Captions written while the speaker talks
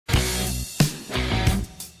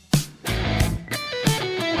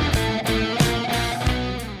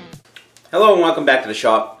Hello and welcome back to the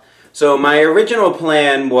shop. So my original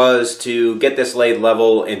plan was to get this lathe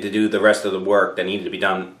level and to do the rest of the work that needed to be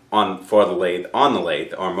done on the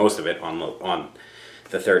lathe, or most of it on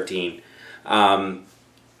the 13.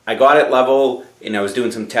 I got it level and I was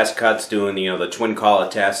doing some test cuts, doing the twin collar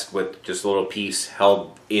test with just a little piece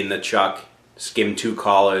held in the chuck, skim 2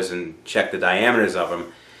 collars and check the diameters of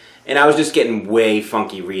them. And I was just getting way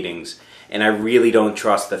funky readings. And I really don't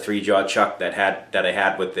trust the 3-jaw chuck that I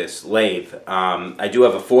had with this lathe. I do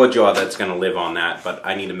have a 4-jaw that's going to live on that, but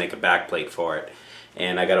I need to make a back plate for it,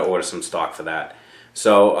 and I got to order some stock for that.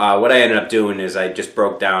 So what I ended up doing is I just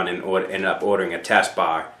broke down and ended up ordering a test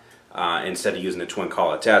bar. Instead of using the twin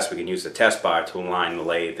collar test, we can use the test bar to align the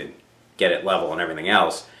lathe and get it level and everything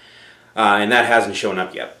else. And that hasn't shown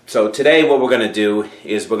up yet. So today what we're going to do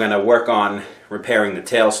is we're going to work on repairing the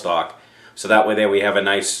tailstock. So that way there we have a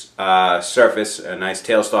nice surface, a nice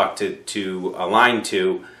tailstock to align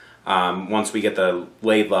to. Once we get the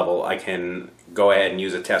lathe level, I can go ahead and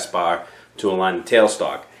use a test bar to align the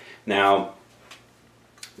tailstock. Now,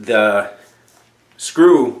 the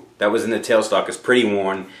screw that was in the tailstock is pretty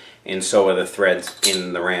worn, and so are the threads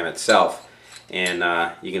in the ram itself. And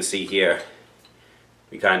you can see here,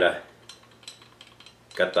 we kind of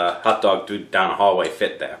got the hot dog down a hallway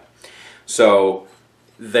fit there. So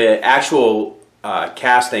the actual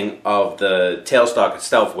casting of the tailstock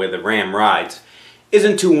itself, where the ram rides,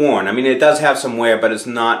 isn't too worn. I mean, it does have some wear, but it's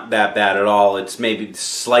not that bad at all. It's maybe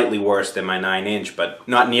slightly worse than my 9-inch, but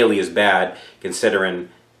not nearly as bad considering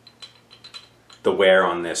the wear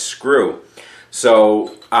on this screw.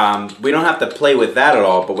 So we don't have to play with that at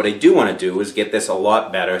all, but what I do want to do is get this a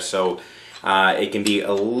lot better so it can be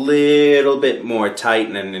a little bit more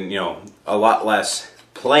tight and a lot less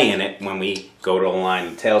play in it when we go to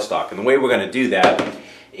align the tailstock. And the way we're going to do that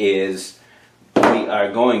is we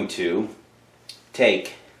are going to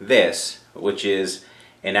take this, which is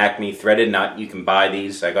an Acme threaded nut. You can buy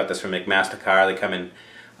these. I got this from McMaster-Carr. They come in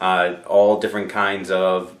all different kinds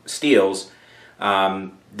of steels.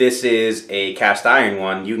 This is a cast iron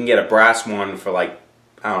one. You can get a brass one for like,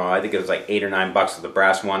 I don't know, I think it was like $8 or $9 for the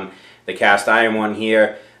brass one. The cast iron one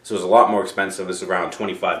here, this was a lot more expensive. This is around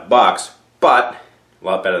 25 bucks, but a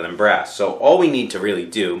lot better than brass. So all we need to really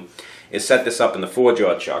do is set this up in the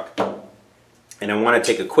 4-jaw chuck, and I want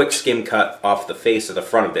to take a quick skim cut off the face of the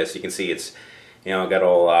front of this. You can see it's got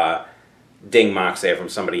all ding marks there from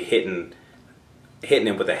somebody hitting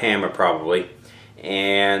it with a hammer probably.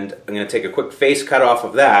 And I'm going to take a quick face cut off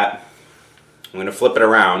of that. I'm going to flip it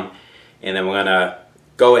around, and then we're going to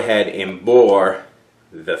go ahead and bore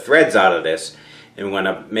the threads out of this, and we're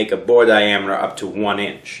going to make a bore diameter up to 1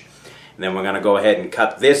 inch. And then we're going to go ahead and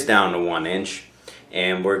cut this down to 1 inch,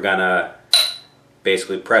 and we're going to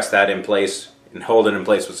basically press that in place and hold it in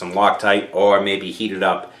place with some Loctite, or maybe heat it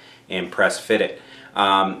up and press fit it.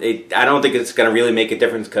 I don't think it's going to really make a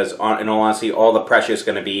difference because in all honesty all the pressure is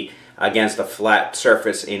going to be against a flat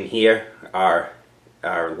surface in here, our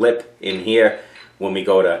lip in here, when we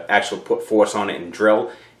go to actually put force on it and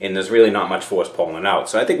drill, and there's really not much force pulling out.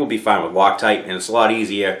 So I think we'll be fine with Loctite, and it's a lot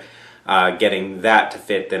easier getting that to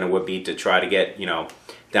fit than it would be to try to get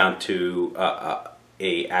down to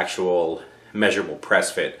a actual measurable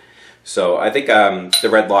press fit. So I think the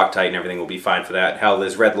red Loctite and everything will be fine for that. Hell,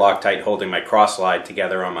 there's red Loctite holding my cross slide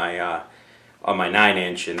together on my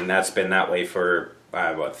 9-inch, and that's been that way for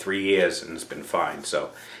about 3 years, and it's been fine. So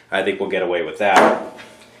I think we'll get away with that.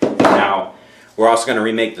 Now we're also going to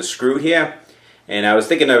remake the screw here, and I was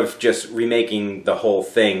thinking of just remaking the whole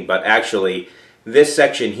thing, but actually this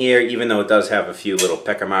section here, even though it does have a few little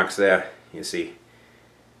pecker marks there, you see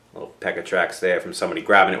little pecker tracks there from somebody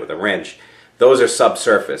grabbing it with a wrench, those are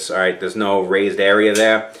subsurface. Alright, there's no raised area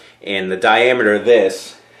there, and the diameter of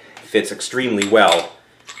this fits extremely well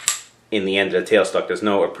in the end of the tailstock. There's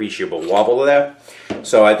no appreciable wobble there.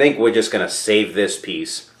 So I think we're just going to save this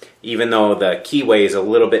piece. Even though the keyway is a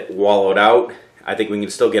little bit wallowed out, I think we can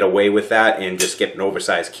still get away with that and just get an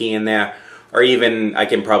oversized key in there. Or even, I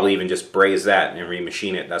can probably even just braze that and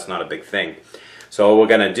remachine it. That's not a big thing. So what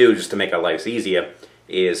we're going to do, just to make our lives easier,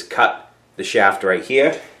 is cut the shaft right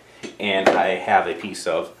here. And I have a piece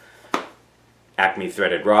of Acme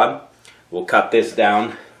threaded rod. We'll cut this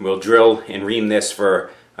down. We'll drill and ream this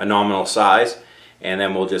for a nominal size. And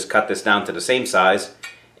then we'll just cut this down to the same size.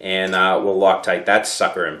 And we'll Loctite that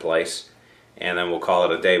sucker in place. And then we'll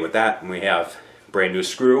call it a day with that. And we have a brand new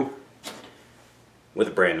screw with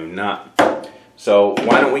a brand new nut. So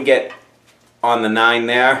why don't we get on the 9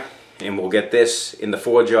 there, and we'll get this in the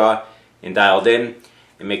 4-jaw and dialed in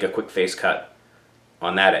and make a quick face cut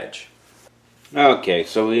on that edge. Okay,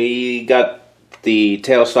 so we got the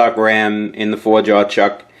tailstock ram in the 4-jaw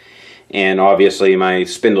chuck, and obviously my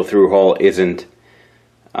spindle through hole isn't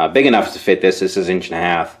big enough to fit this. This is 1.5 inches.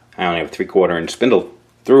 I only have a 3/4 inch spindle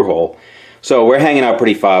through hole. So we're hanging out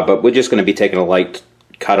pretty far, but we're just going to be taking a light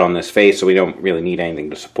cut on this face, so we don't really need anything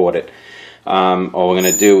to support it. All we're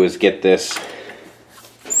going to do is get this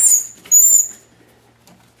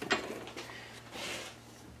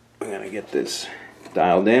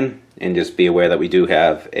dialed in, and just be aware that we do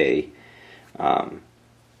have a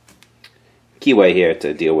keyway here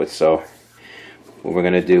to deal with. So what we're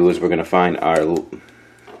going to do is we're going to find our,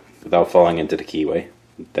 without falling into the keyway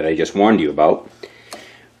that I just warned you about,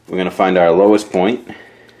 we're going to find our lowest point,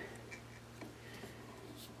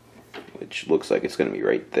 which looks like it's going to be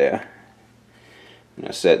right there. I'm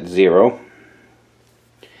going to set 0,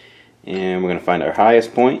 and we're going to find our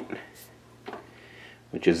highest point,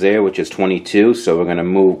 which is there, which is 22. So we're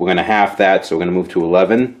going to half that, so we're going to move to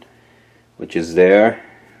 11, which is there.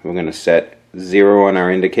 We're going to set 0 on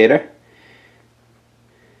our indicator,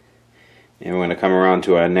 and we're going to come around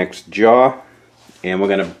to our next jaw, and we're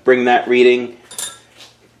going to bring that reading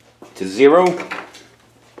to 0.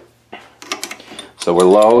 So we're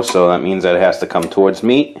low, so that means that it has to come towards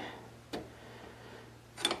me.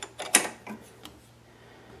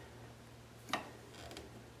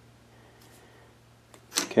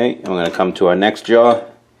 Okay, and we're going to come to our next jaw.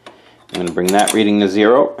 I'm going to bring that reading to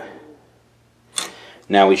 0.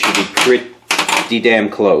 Now we should be pretty damn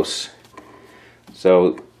close.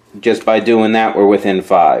 So just by doing that, we're within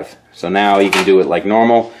 5. So now you can do it like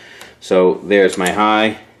normal. So there's my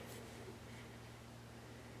high.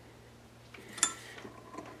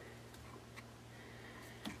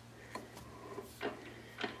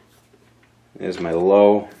 There's my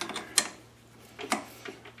low.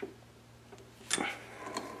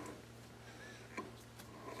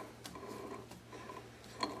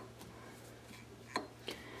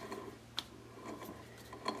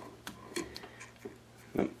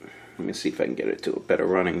 Let me see if I can get it to a better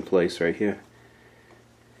running place right here.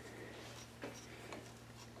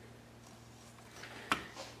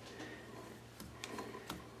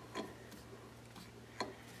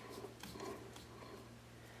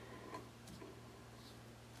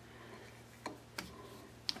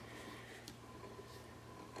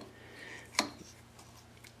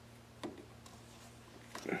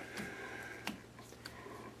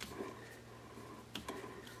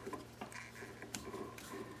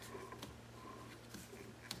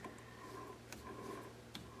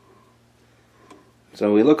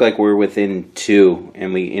 So we look like we're within 2,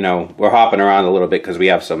 and we're hopping around a little bit because we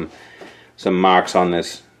have some marks on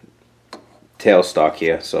this tailstock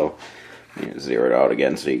here. So let me zero it out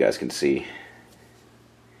again so you guys can see.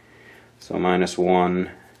 So -1,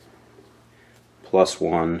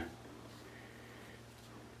 +1.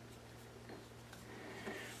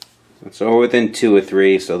 So we're within 2 or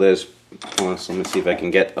 3. So there's. Well, so let me see if I can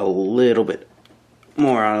get a little bit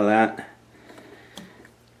more out of that.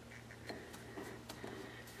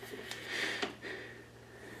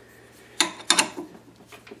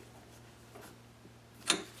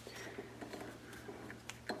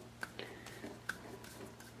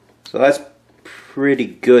 So that's pretty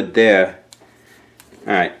good there.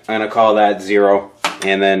 Alright, I'm going to call that 0,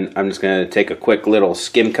 and then I'm just going to take a quick little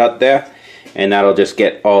skim cut there, and that'll just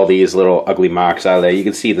get all these little ugly marks out of there. You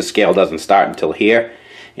can see the scale doesn't start until here,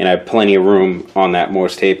 and I have plenty of room on that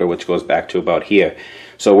Morse taper, which goes back to about here.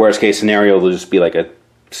 So worst case scenario, there'll just be like a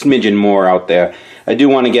smidgen more out there. I do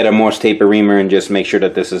want to get a Morse taper reamer and just make sure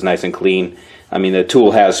that this is nice and clean. I mean, the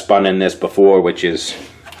tool has spun in this before, which is,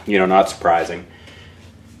 not surprising.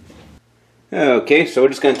 Okay, so we're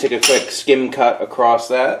just going to take a quick skim cut across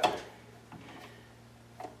that.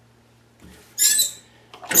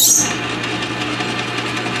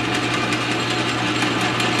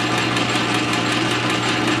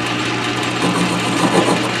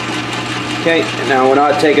 Okay, and now we're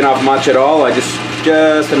not taking off much at all,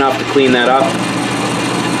 just enough to clean that up.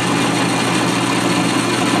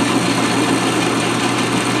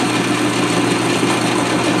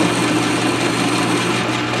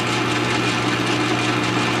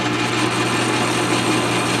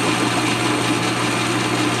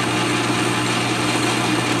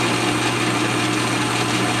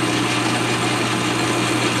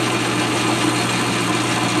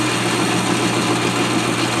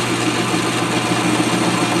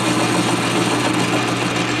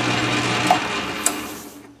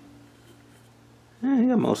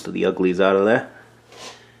 Got most of the uglies out of there.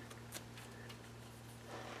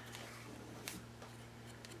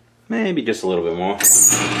 Maybe just a little bit more.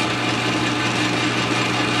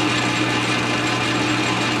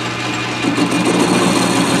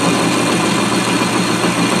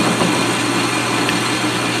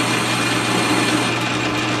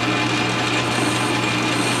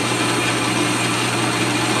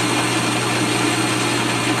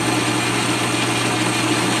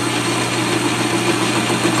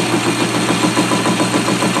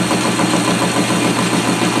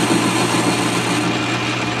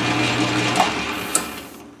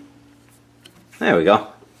 There we go.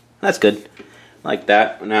 That's good. Like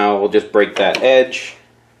that. Now we'll just break that edge.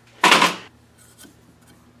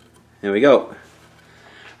 There we go.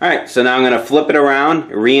 Alright, so now I'm going to flip it around,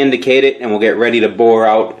 re-indicate it, and we'll get ready to bore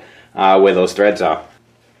out where those threads are.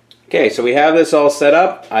 Okay, so we have this all set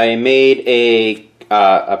up. I made a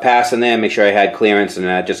pass in there, make sure I had clearance, and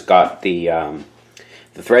I just got the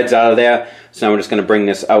threads out of there. So now we're just going to bring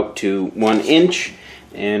this out to 1 inch,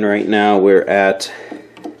 and right now we're at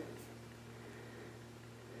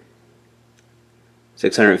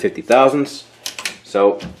 650 thousandths.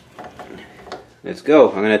 So let's go.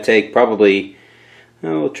 I'm going to take probably,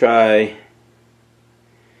 we'll try,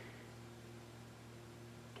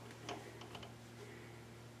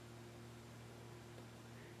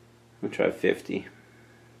 we'll try 50.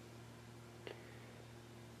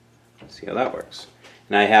 Let's see how that works.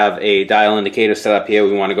 And I have a dial indicator set up here.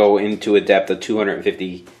 We want to go into a depth of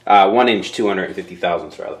 250, 1 inch 250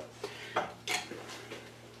 thousandths rather.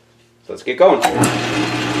 So let's get going.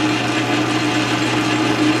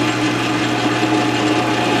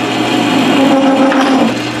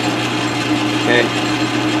 Okay.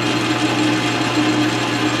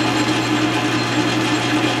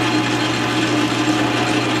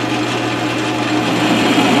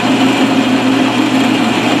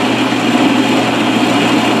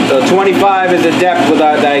 So 25 is a depth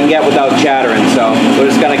that I can get without chattering, so we're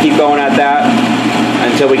just going to keep going at that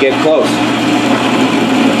until we get close.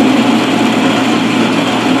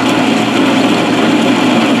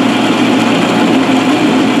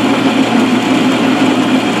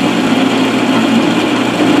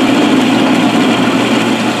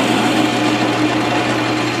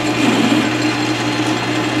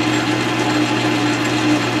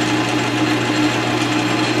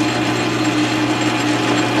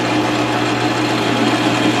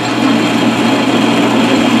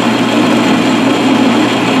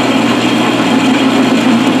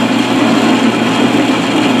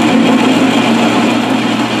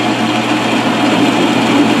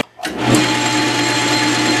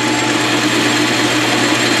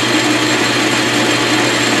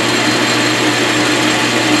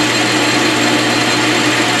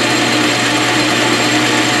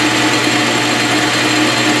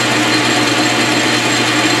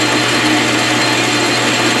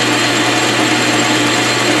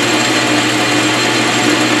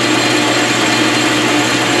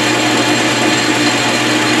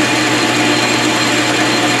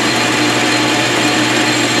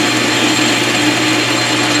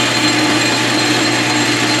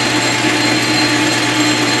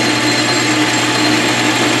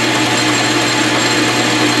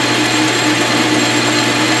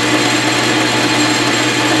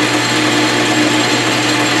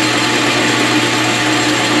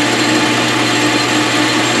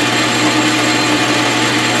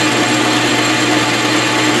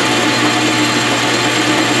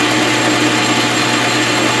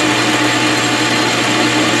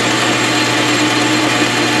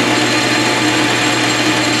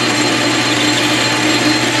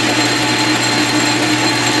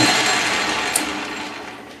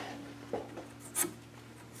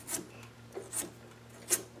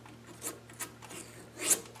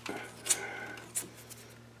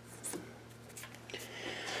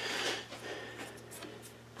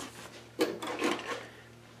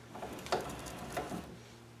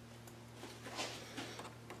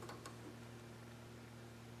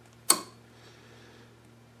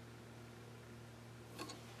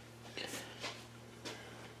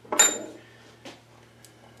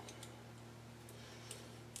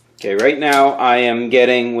 Okay, right now I am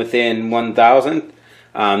getting within 1,000.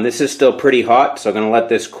 This is still pretty hot, so I'm going to let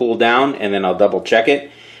this cool down and then I'll double check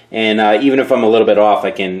it. And even if I'm a little bit off,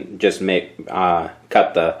 I can just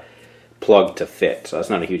cut the plug to fit, so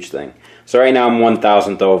that's not a huge thing. So right now I'm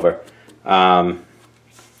 1,000th over.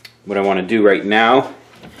 What I want to do right now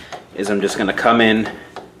is I'm just going to come in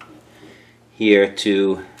here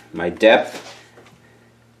to my depth.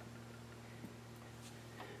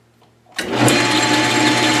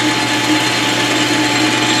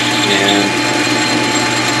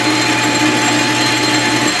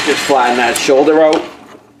 Just flatten that shoulder out,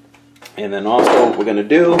 and then also what we're going to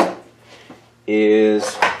do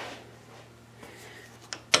is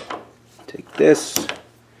take this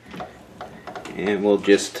and we'll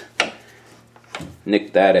just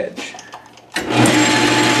nick that edge.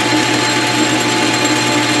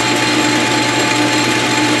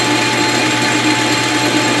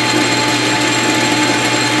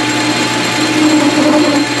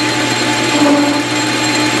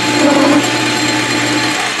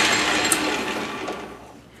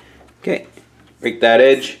 Okay, break that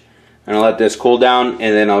edge, and I'll let this cool down,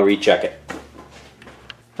 and then I'll recheck it.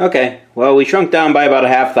 Okay, well, we shrunk down by about a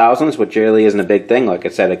half thousandths, which really isn't a big thing. Like I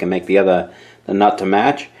said, I can make the nut to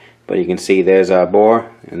match, but you can see there's a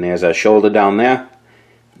bore and there's a shoulder down there,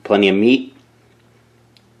 plenty of meat,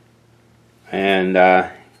 and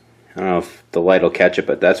I don't know if the light will catch it,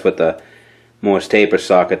 but that's what the Morse taper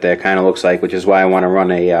socket there kind of looks like, which is why I want to run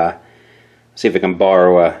a see if I can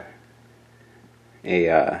borrow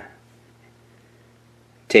a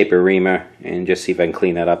taper reamer and just see if I can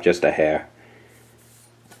clean that up just a hair.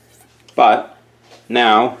 But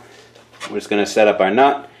now we're just going to set up our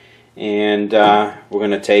nut, and we're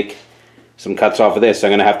going to take some cuts off of this. So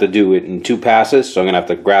I'm going to have to do it in 2 passes, so I'm going to have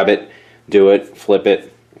to grab it, do it, flip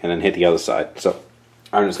it, and then hit the other side. So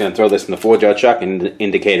I'm just going to throw this in the 4-jar chuck and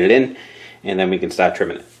indicate it in, and then we can start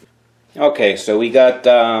trimming it. Okay, so we got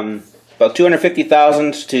about 250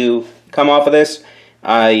 thousandths to come off of this.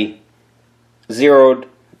 I zeroed,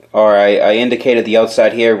 or I indicated the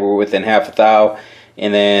outside here, we're within half a thou,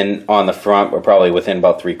 and then on the front we're probably within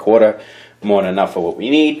about 3/4, more than enough for what we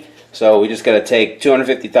need. So we just got to take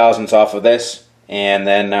 250 thousandths off of this, and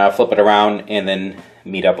then flip it around, and then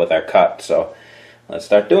meet up with our cut. So let's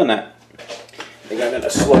start doing that. I think I'm going to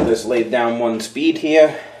slow this lathe down 1 speed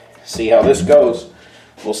here, see how this goes.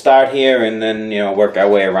 We'll start here and then, you know, work our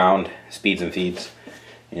way around speeds and feeds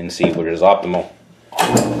and see what is optimal.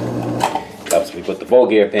 Helps me put the full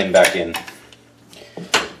gear pin back in.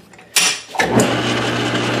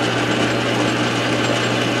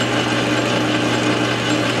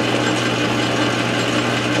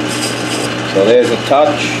 So there's a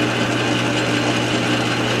touch.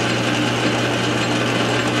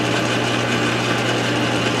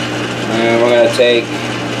 And we're going to take,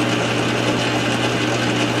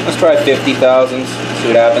 let's try 50 thousandths, see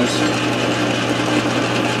what happens.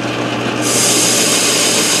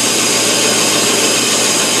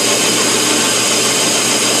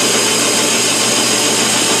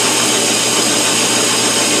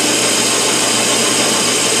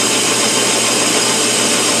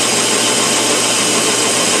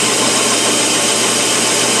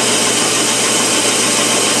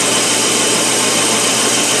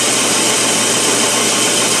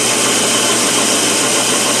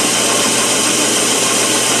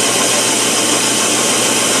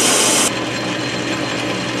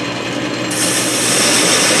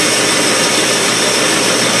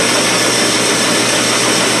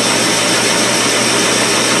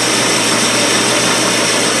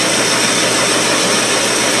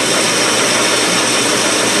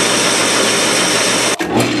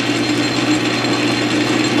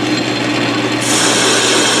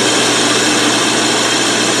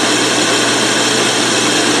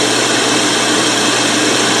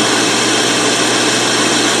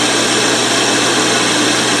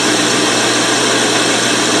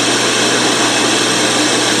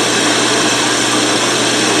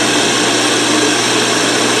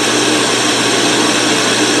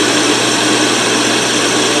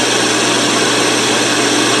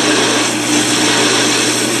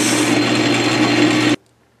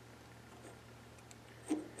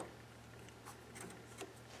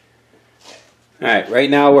 Alright, right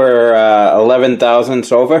now we're 11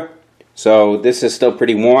 thousandths over, so this is still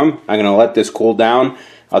pretty warm. I'm going to let this cool down.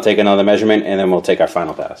 I'll take another measurement and then we'll take our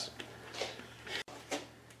final pass.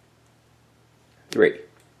 3.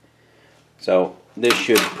 So this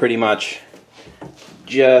should pretty much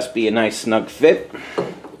just be a nice snug fit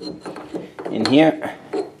in here.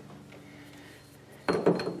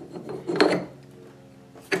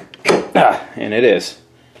 And it is.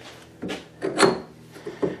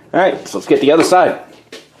 Alright, so let's get the other side.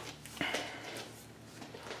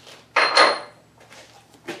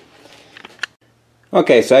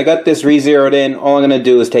 Okay, so I got this re-zeroed in. All I'm going to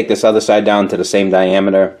do is take this other side down to the same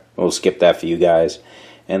diameter. We'll skip that for you guys.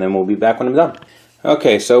 And then we'll be back when I'm done.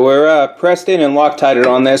 Okay, so we're pressed in and Loctited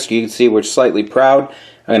on this. You can see we're slightly proud.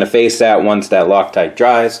 I'm going to face that once that Loctite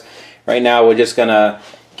dries. Right now we're just going to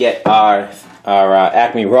get our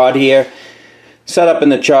Acme rod here set up in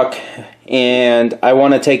the chuck. And I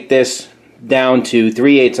want to take this down to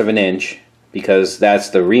 3/8 of an inch because that's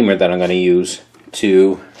the reamer that I'm going to use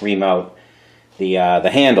to ream out the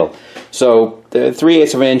handle. So the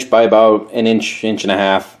 3/8 of an inch by about an inch, inch and a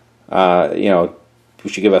half, you know, we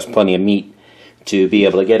should give us plenty of meat to be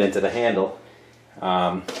able to get into the handle.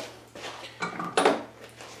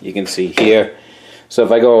 You can see here. So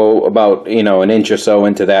if I go about, you know, an inch or so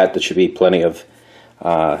into that, there should be plenty of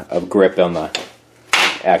grip on the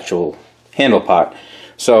actual handle part.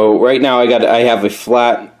 So right now I have a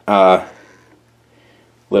flat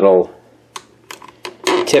little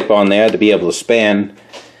tip on there to be able to span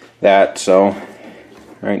that. So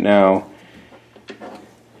right now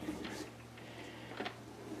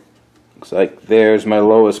Looks like there's my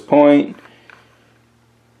lowest point,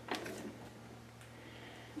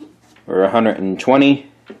 or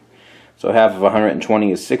 120. So half of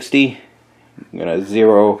 120 is 60. I'm going to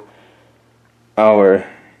zero our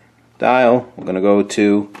dial. We're going to go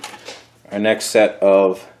to our next set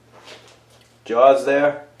of jaws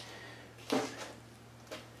there.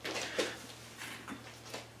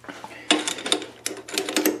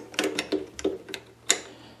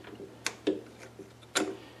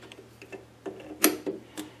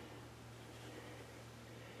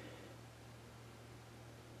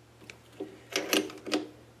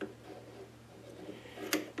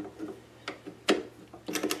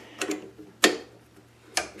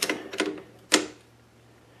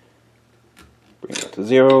 Bring it to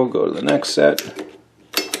 0, go to the next set.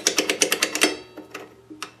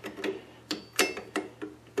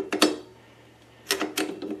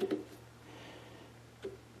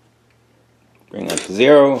 Bring that to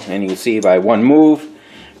 0, and you can see by one move,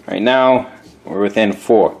 right now, we're within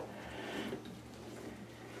 4.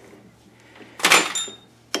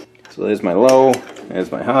 So there's my low,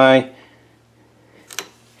 there's my high.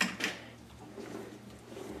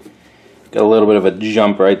 Got a little bit of a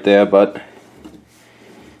jump right there, but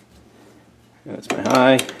that's my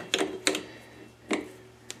high.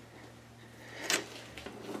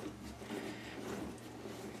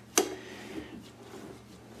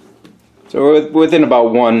 So we're within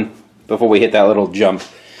about 1 before we hit that little jump.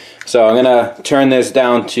 So I'm going to turn this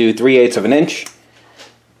down to 3/8 of an inch.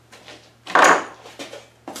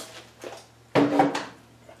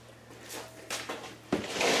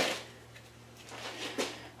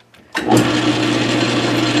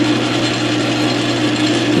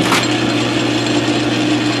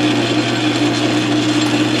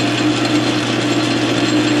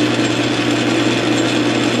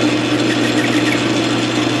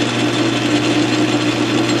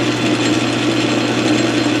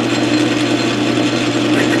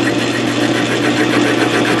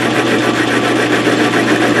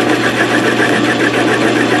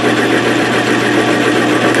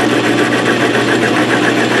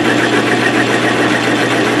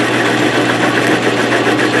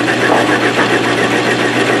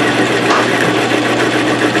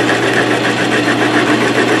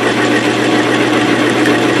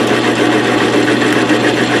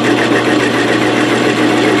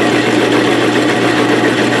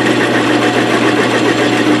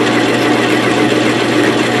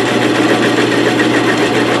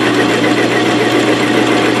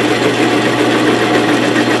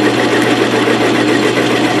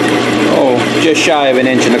 Just shy of 1.25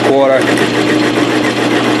 inches.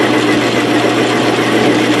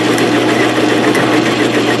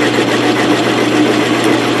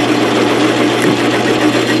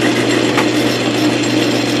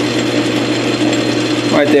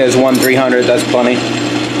 Right there's 1/300, that's plenty.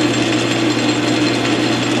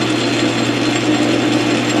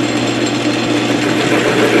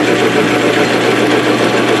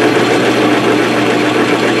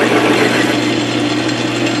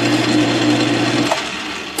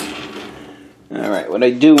 Alright, what I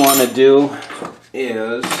do want to do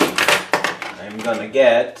is I'm going to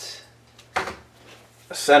get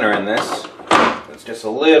a center in this. It's just a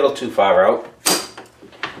little too far out.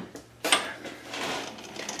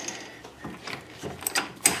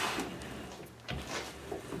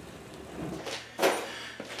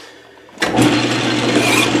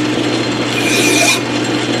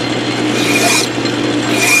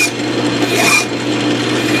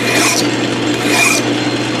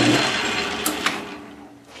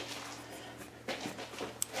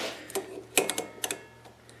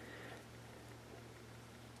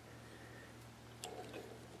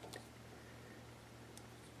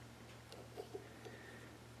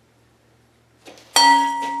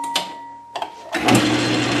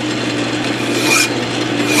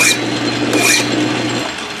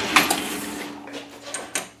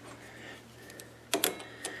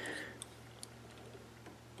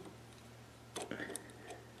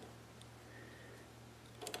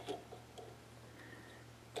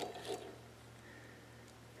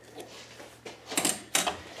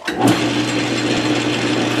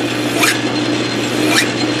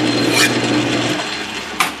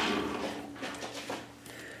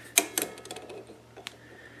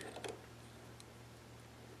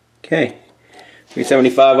 Okay,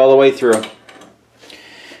 375 all the way through.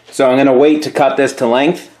 So I'm going to wait to cut this to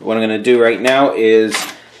length. What I'm going to do right now is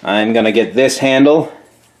I'm going to get this handle,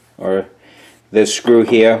 or this screw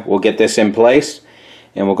here, we'll get this in place,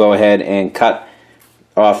 and we'll go ahead and cut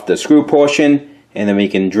off the screw portion, and then we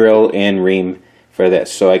can drill and ream for this.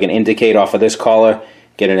 So I can indicate off of this collar,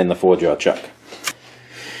 get it in the 4-jaw chuck.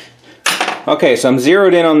 Okay, so I'm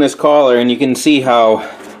zeroed in on this collar, and you can see how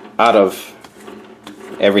out of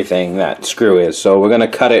everything that screw is. So we're going to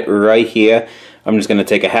cut it right here. I'm just going to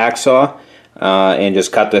take a hacksaw and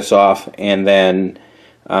just cut this off, and then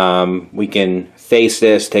we can face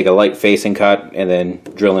this, take a light facing cut, and then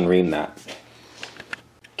drill and ream that.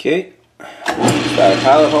 Okay, start a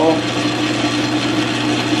pilot hole.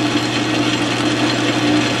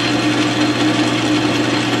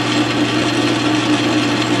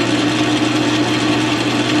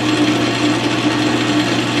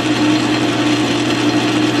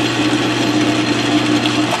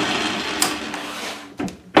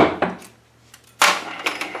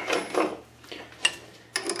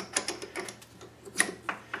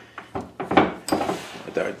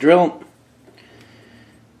 With our drill.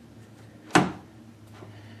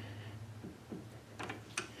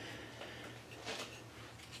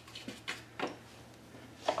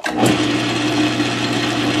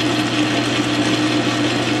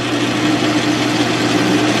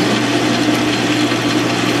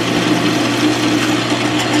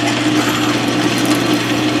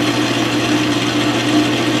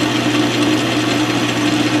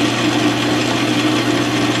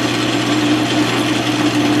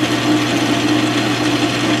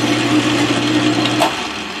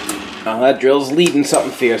 That drill's leading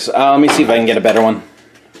something fierce. Let me see if I can get a better one.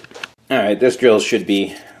 Alright, this drill should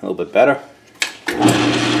be a little bit better.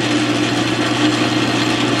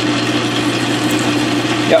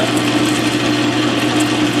 Yep.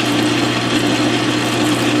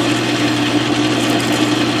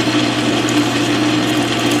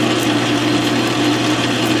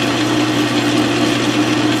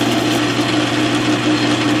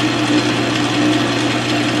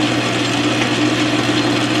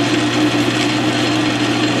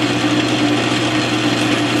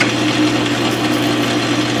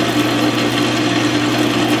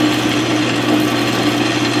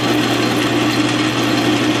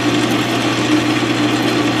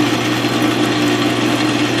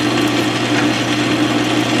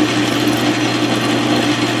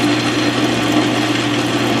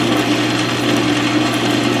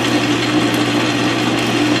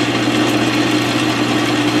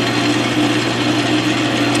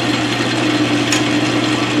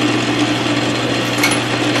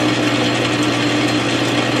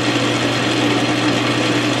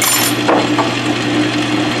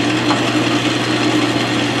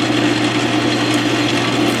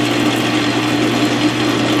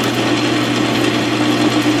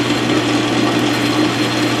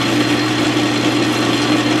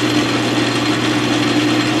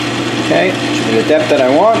 Okay, should be the depth that I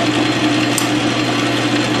want.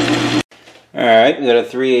 Alright, we got a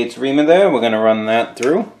 3/8 reamer there. We're going to run that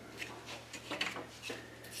through.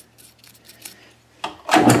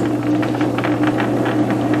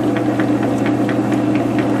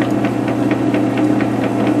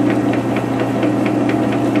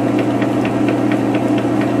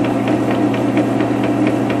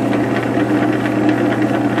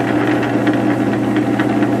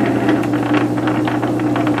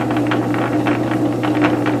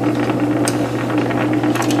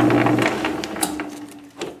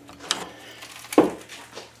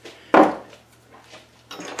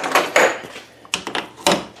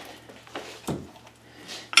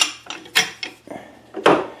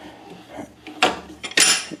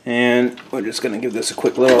 And we're just going to give this a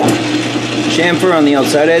quick little chamfer on the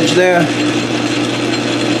outside edge there.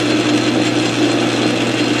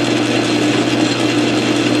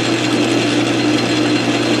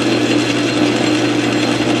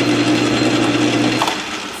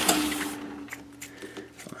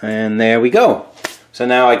 And there we go. So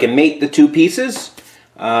now I can mate the two pieces.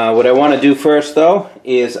 What I want to do first though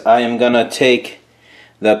is I am going to take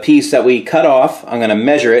the piece that we cut off, I'm going to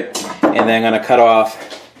measure it, and then I'm going to cut off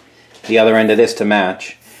the other end of this to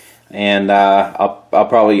match, and I'll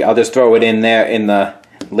just throw it in there in the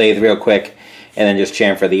lathe real quick and then just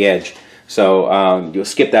chamfer the edge. So you'll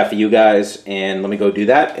skip that for you guys, and let me go do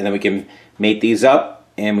that, and then we can mate these up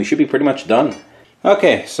and we should be pretty much done.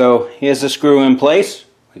 Okay, so here's the screw in place.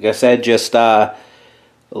 Like I said, just a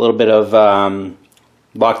little bit of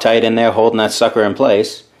Loctite in there holding that sucker in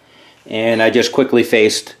place, and I just quickly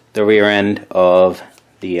faced the rear end of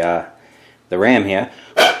the ram here.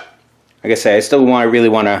 Like I say, I still really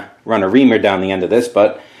want to run a reamer down the end of this,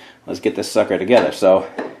 but let's get this sucker together. So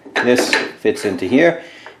this fits into here,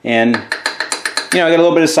 and you know, I got a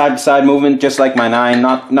little bit of side-to-side movement, just like my 9.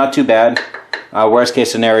 Not too bad. Worst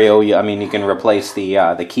case scenario, I mean, you can replace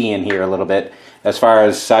the key in here a little bit. As far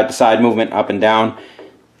as side-to-side movement, up and down,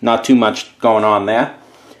 not too much going on there.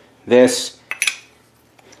 This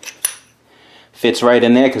fits right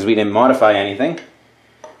in there because we didn't modify anything.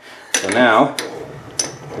 So now,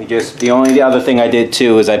 the only other thing I did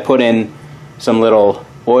too is I put in some little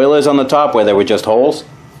oilers on the top where there were just holes.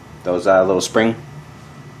 Those little spring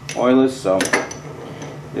oilers. So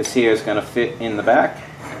this here is going to fit in the back.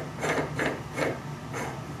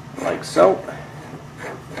 Like so.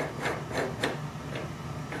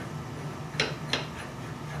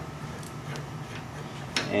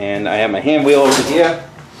 And I have my hand wheel over here.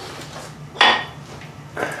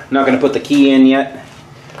 Not going to put the key in yet.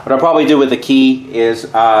 What I'll probably do with the key is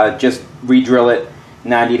just re-drill it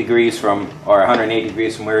 90 degrees from, or 180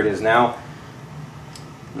 degrees from where it is now.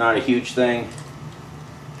 Not a huge thing.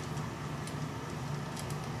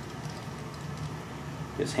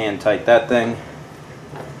 Just hand tight that thing.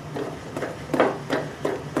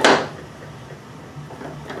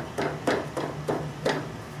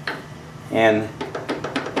 And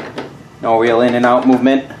no real in and out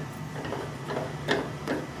movement.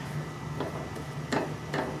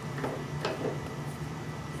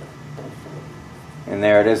 And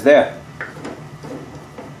there it is there.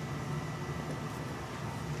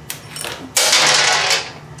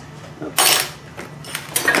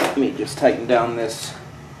 Let me just tighten down this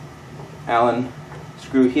Allen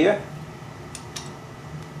screw here.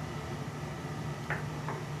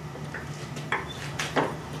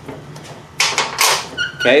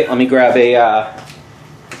 Okay, let me grab a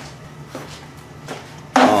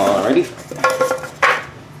alrighty.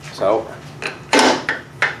 So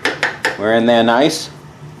we're in there nice,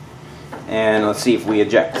 and let's see if we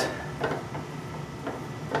eject.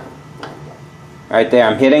 Right there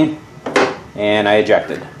I'm hitting, and I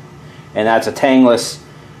ejected. And that's a tangless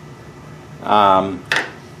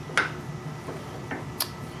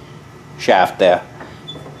shaft there.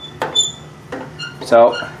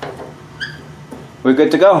 So we're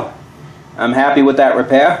good to go. I'm happy with that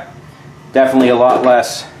repair. Definitely a lot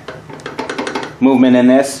less movement in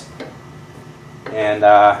this, and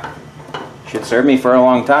should serve me for a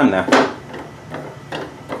long time now.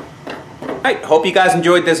 Alright, hope you guys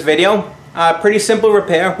enjoyed this video. Pretty simple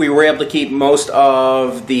repair. We were able to keep most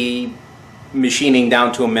of the machining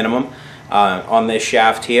down to a minimum on this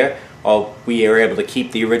shaft here. We were able to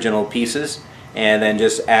keep the original pieces and then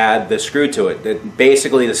just add the screw to it.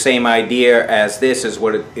 Basically the same idea as this is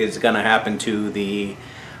what is going to happen to the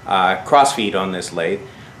crossfeed on this lathe.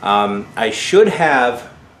 I should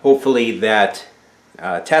have, hopefully, that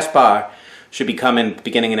test bar should be coming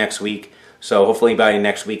beginning of next week. So hopefully by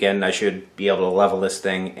next weekend I should be able to level this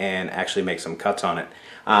thing and actually make some cuts on it.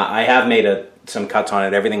 I have made some cuts on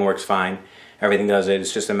it. Everything works fine. Everything does it.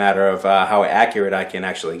 It's just a matter of how accurate I can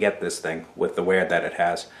actually get this thing with the wear that it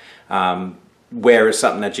has. Wear is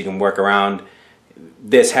something that you can work around.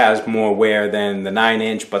 This has more wear than the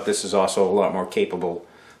 9-inch, but this is also a lot more capable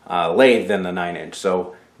lathe than the 9-inch.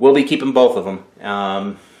 So we'll be keeping both of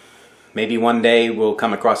them. Maybe one day we'll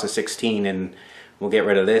come across a 16 and we'll get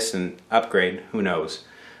rid of this and upgrade. Who knows?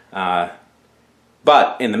 But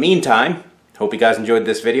in the meantime, hope you guys enjoyed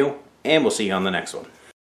this video, and we'll see you on the next one.